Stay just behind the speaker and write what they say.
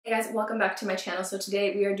Hey guys, welcome back to my channel. So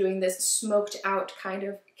today we are doing this smoked out kind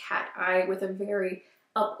of cat eye with a very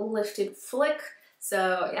uplifted flick.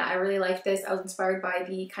 So yeah, I really like this. I was inspired by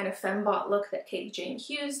the kind of fembot look that Kate Jane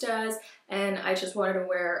Hughes does, and I just wanted to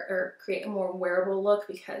wear or create a more wearable look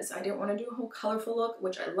because I didn't want to do a whole colorful look,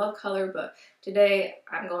 which I love color, but today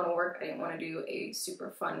I'm going to work. I didn't want to do a super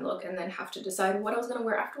fun look and then have to decide what I was going to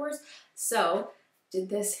wear afterwards. So did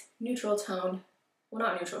this neutral tone, well,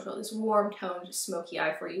 not neutral tone, this warm toned smoky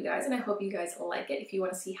eye for you guys, and I hope you guys like it. If you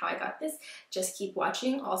want to see how I got this, just keep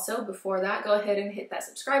watching. Also, before that, go ahead and hit that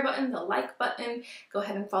subscribe button, the like button. Go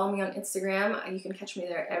ahead and follow me on Instagram. You can catch me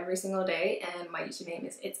there every single day, and my username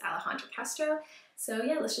is It's Alejandra Castro. So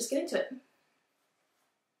yeah, let's just get into it.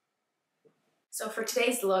 So for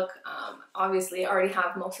today's look, obviously I already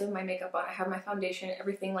have most of my makeup on. I have my foundation,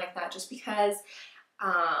 everything like that, just because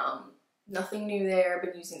nothing new there. I've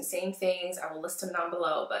been using the same things. I will list them down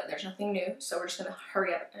below, but there's nothing new. So we're just gonna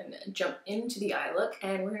hurry up and jump into the eye look.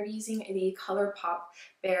 And we're gonna be using the Colourpop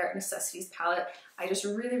Bare Necessities palette. I just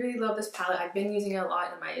really love this palette. I've been using it a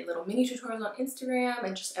lot in my little mini tutorials on Instagram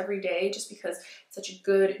and just every day, just because it's such a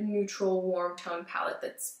good neutral warm tone palette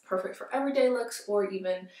that's perfect for everyday looks, or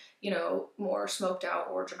even, you know, more smoked out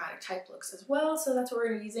or dramatic type looks as well. So that's what we're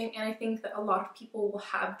gonna be using. And I think that a lot of people will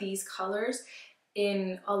have these colors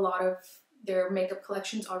in a lot of their makeup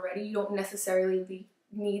collections already. You don't necessarily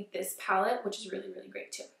need this palette, which is really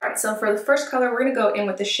great too. All right, so for the first color, we're gonna go in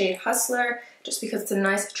with the shade Hustler, just because it's a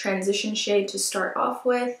nice transition shade to start off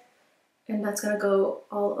with. And that's gonna go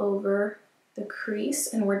all over the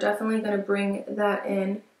crease, and we're definitely gonna bring that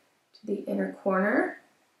in to the inner corner.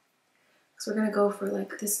 So we're gonna go for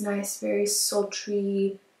like this nice, very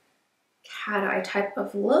sultry cat eye type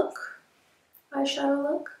of look,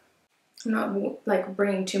 eyeshadow look. I'm not like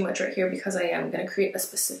bringing too much right here because I am going to create a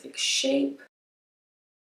specific shape.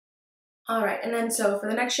 All right, and then so for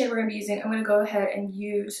the next shade we're going to be using, I'm going to go ahead and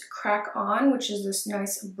use Crack On, which is this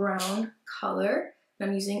nice brown color. And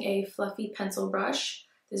I'm using a fluffy pencil brush.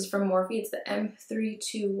 This is from Morphe. It's the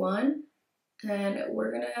M321. And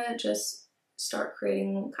we're going to just start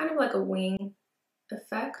creating kind of like a wing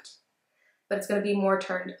effect. But it's going to be more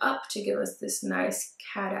turned up to give us this nice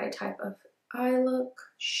cat eye type of eye look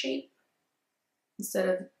shape, instead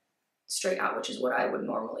of straight out, which is what I would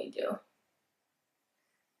normally do.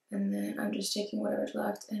 And then I'm just taking whatever's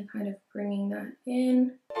left and kind of bringing that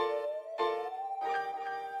in.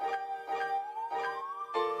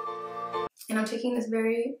 And I'm taking this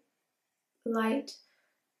very light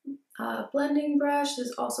blending brush. This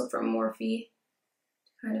is also from Morphe,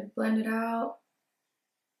 to kind of blend it out.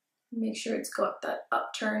 Make sure it's got that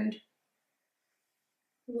upturned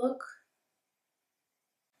look.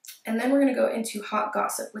 And then we're gonna go into Hot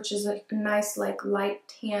Gossip, which is a nice like light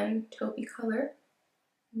tan taupey color.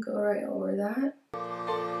 Go right over that.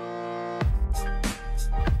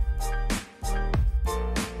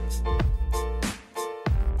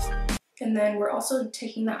 And then we're also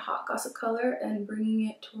taking that Hot Gossip color and bringing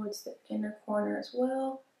it towards the inner corner as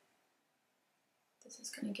well. This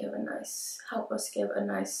is gonna give a nice, help us give a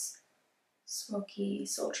nice smoky,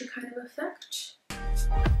 sultry kind of effect.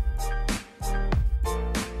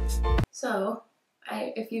 So,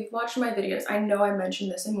 if you've watched my videos, I know I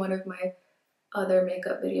mentioned this in one of my other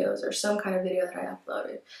makeup videos or some kind of video that I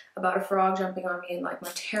uploaded about a frog jumping on me and like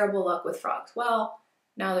my terrible luck with frogs. Well,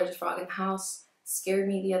 now there's a frog in the house. It scared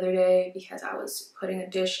me the other day because I was putting a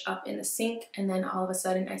dish up in the sink, and then all of a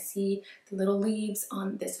sudden I see the little leaves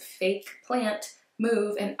on this fake plant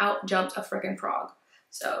move, and out jumped a freaking frog.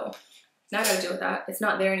 So now I gotta deal with that. It's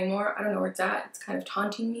not there anymore. I don't know where it's at. It's kind of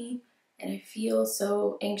taunting me. And I feel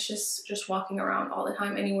so anxious just walking around all the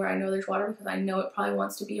time anywhere I know there's water, because I know it probably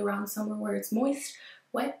wants to be around somewhere where it's moist,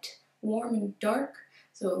 wet, warm, and dark.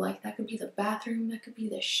 So like that could be the bathroom, that could be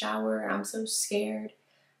the shower, and I'm so scared.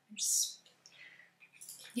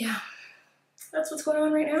 Yeah, that's what's going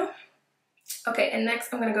on right now. Okay, and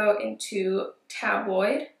next I'm gonna go into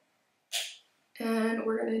Tabloid, and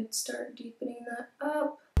we're gonna start deepening that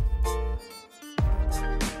up.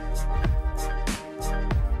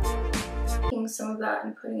 Some of that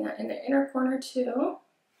and putting that in the inner corner too.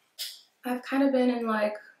 I've kind of been in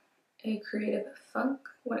like a creative funk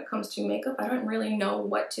when it comes to makeup. I don't really know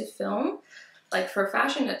what to film. Like for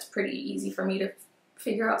fashion, it's pretty easy for me to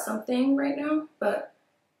figure out something right now, but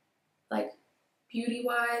like beauty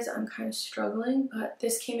wise, I'm kind of struggling. But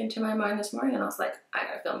this came into my mind this morning and I was like, I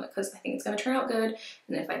gotta film it because I think it's gonna turn out good.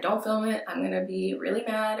 And if I don't film it, I'm gonna be really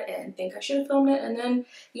mad and think I should have filmed it. And then,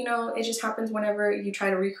 you know, it just happens whenever you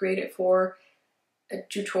try to recreate it for a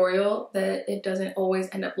tutorial that it doesn't always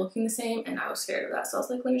end up looking the same, and I was scared of that. So I was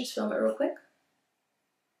like, let me just film it real quick.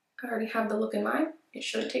 I already have the look in mind. it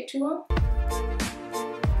shouldn't take too long.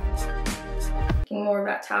 Taking more of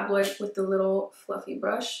that tabloid with the little fluffy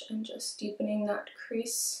brush and just deepening that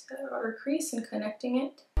crease, that outer crease, and connecting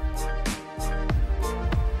it.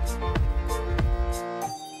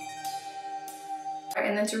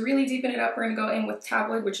 And then to really deepen it up, we're gonna go in with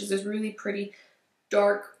tabloid, which is this really pretty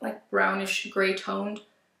dark, like brownish gray toned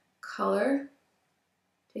color.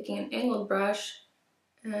 Taking an angled brush,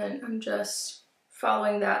 and I'm just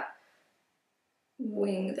following that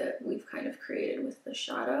wing that we've kind of created with the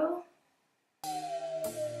shadow.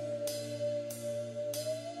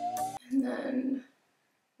 And then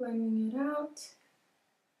blending it out,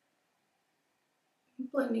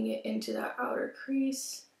 blending it into that outer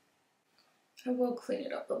crease. I will clean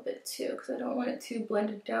it up a bit too, because I don't want it too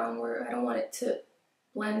blended down where I don't want it to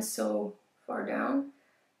blend so far down.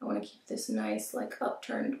 I want to keep this nice like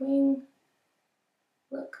upturned wing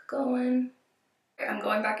look going. I'm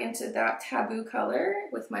going back into that Taboo color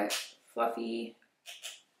with my fluffy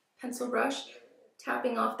pencil brush,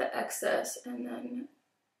 tapping off the excess and then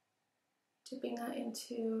dipping that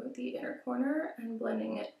into the inner corner and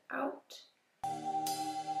blending it out.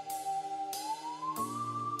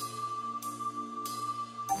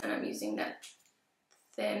 And I'm using that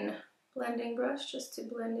thin blending brush just to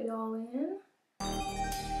blend it all in.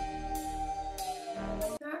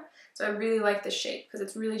 So I really like the shape because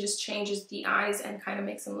it really just changes the eyes and kind of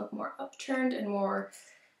makes them look more upturned and more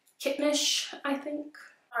kittenish, I think.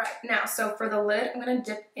 All right, now, so for the lid, I'm gonna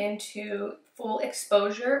dip into Full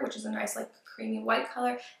Exposure, which is a nice like creamy white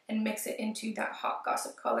color, and mix it into that Hot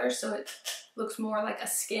Gossip color so it looks more like a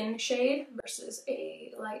skin shade versus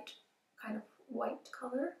a light kind of white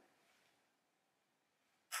color.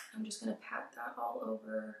 I'm just gonna pat that all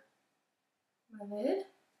over my lid.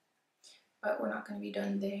 But we're not going to be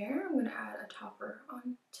done there. I'm going to add a topper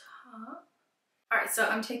on top. All right, so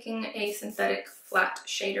I'm taking a synthetic flat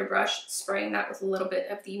shader brush, spraying that with a little bit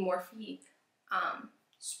of the Morphe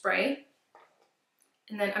spray.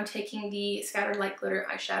 And then I'm taking the Scattered Light Glitter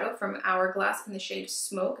eyeshadow from Hourglass in the shade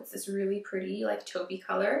Smoke. It's this really pretty, like taupey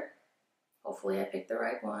color. Hopefully I picked the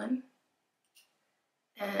right one.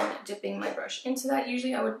 And dipping my brush into that.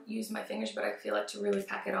 Usually I would use my fingers, but I feel like to really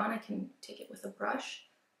pack it on, I can take it with a brush.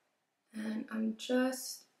 And I'm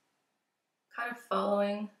just kind of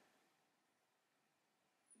following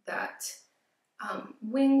that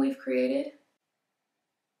wing we've created,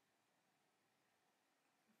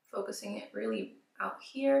 focusing it really out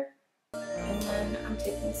here, and then I'm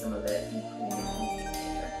taking some of it and putting it in the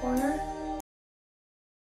inner corner.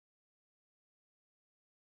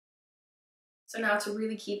 So now to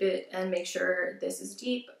really keep it and make sure this is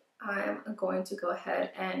deep, I'm going to go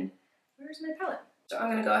ahead and, where's my palette? So I'm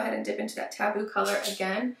gonna go ahead and dip into that Taboo color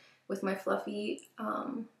again with my fluffy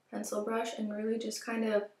pencil brush and really just kind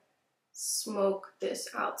of smoke this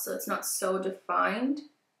out so it's not so defined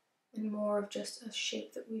and more of just a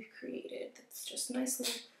shape that we've created that's just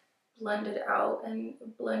nicely blended out and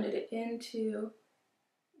blended it into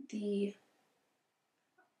the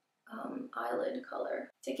eyelid color.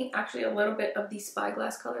 Taking actually a little bit of the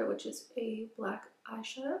Spyglass color, which is a black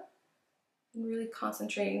eyeshadow, and really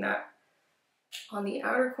concentrating that on the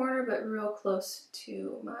outer corner, but real close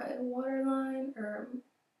to my waterline or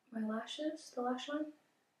my lashes, the lash line.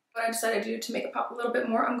 What I decided to do to make it pop a little bit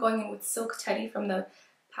more, I'm going in with Silk Teddy from the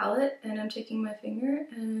palette, and I'm taking my finger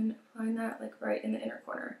and applying that like right in the inner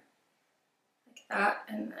corner, like that,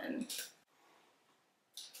 and then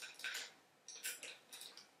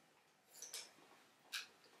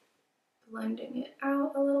blending it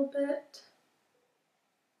out a little bit.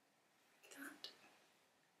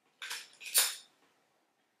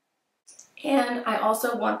 And I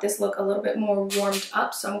also want this look a little bit more warmed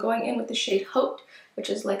up, so I'm going in with the shade Haute, which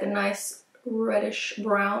is like a nice reddish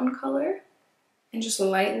brown color, and just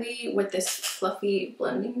lightly with this fluffy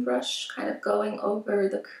blending brush kind of going over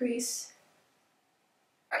the crease.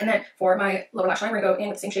 And then for my lower lash line, we're going to go in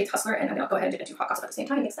with the same shade Hustler, and I'm going to go ahead and dip into Hot Gossip at the same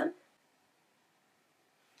time and mix them.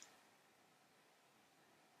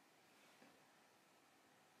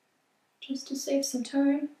 Just to save some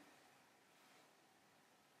time.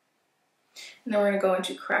 And then we're going to go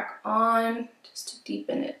into Crack On, just to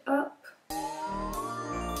deepen it up.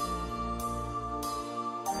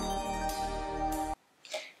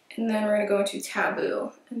 And then we're going to go into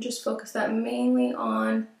Taboo, and just focus that mainly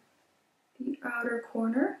on the outer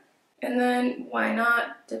corner. And then why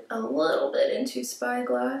not dip a little bit into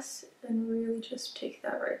Spyglass and really just take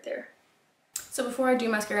that right there. So before I do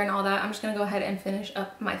mascara and all that, I'm just going to go ahead and finish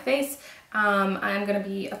up my face. I'm going to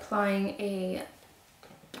be applying a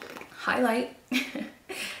highlight.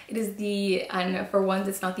 It is the, and for ones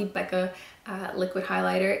it's not the Becca liquid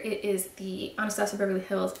highlighter. It is the Anastasia Beverly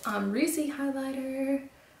Hills Amrezy Highlighter.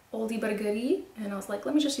 Oldie but a goodie. And I was like,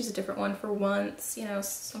 let me just use a different one for once, you know,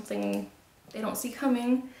 something they don't see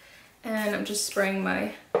coming. And I'm just spraying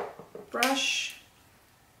my brush.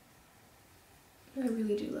 I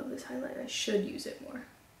really do love this highlight. I should use it more.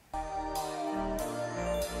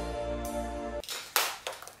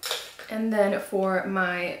 And then for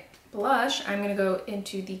my blush, I'm gonna go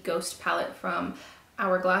into the Ghost palette from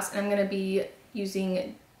Hourglass, and I'm gonna be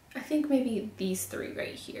using, I think maybe these three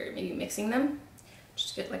right here, maybe mixing them,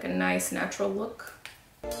 just to get like a nice natural look.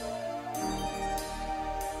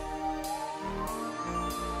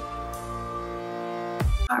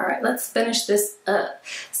 All right, let's finish this up.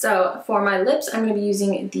 So for my lips, I'm gonna be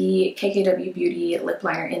using the KKW Beauty lip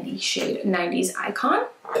liner in the shade 90s Icon.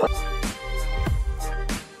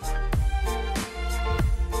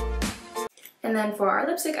 And then for our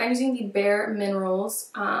lipstick, I'm using the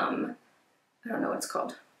bareMinerals, I don't know what it's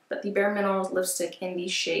called, but the bareMinerals lipstick in the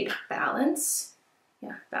shade Balance.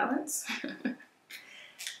 Yeah, Balance.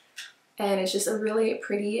 And it's just a really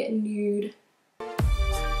pretty nude.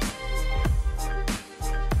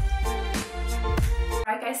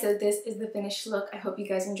 Alright guys, so this is the finished look. I hope you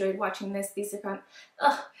guys enjoyed watching this.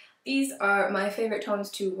 These are my favorite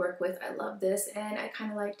tones to work with. I love this, and I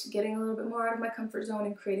kind of liked getting a little bit more out of my comfort zone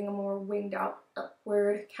and creating a more winged out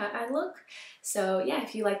upward cat eye look. So yeah,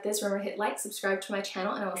 if you like this, remember to hit like, subscribe to my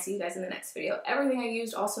channel, and I will see you guys in the next video. Everything I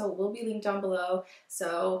used also will be linked down below,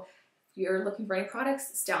 so if you're looking for any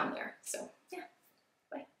products, it's down there. So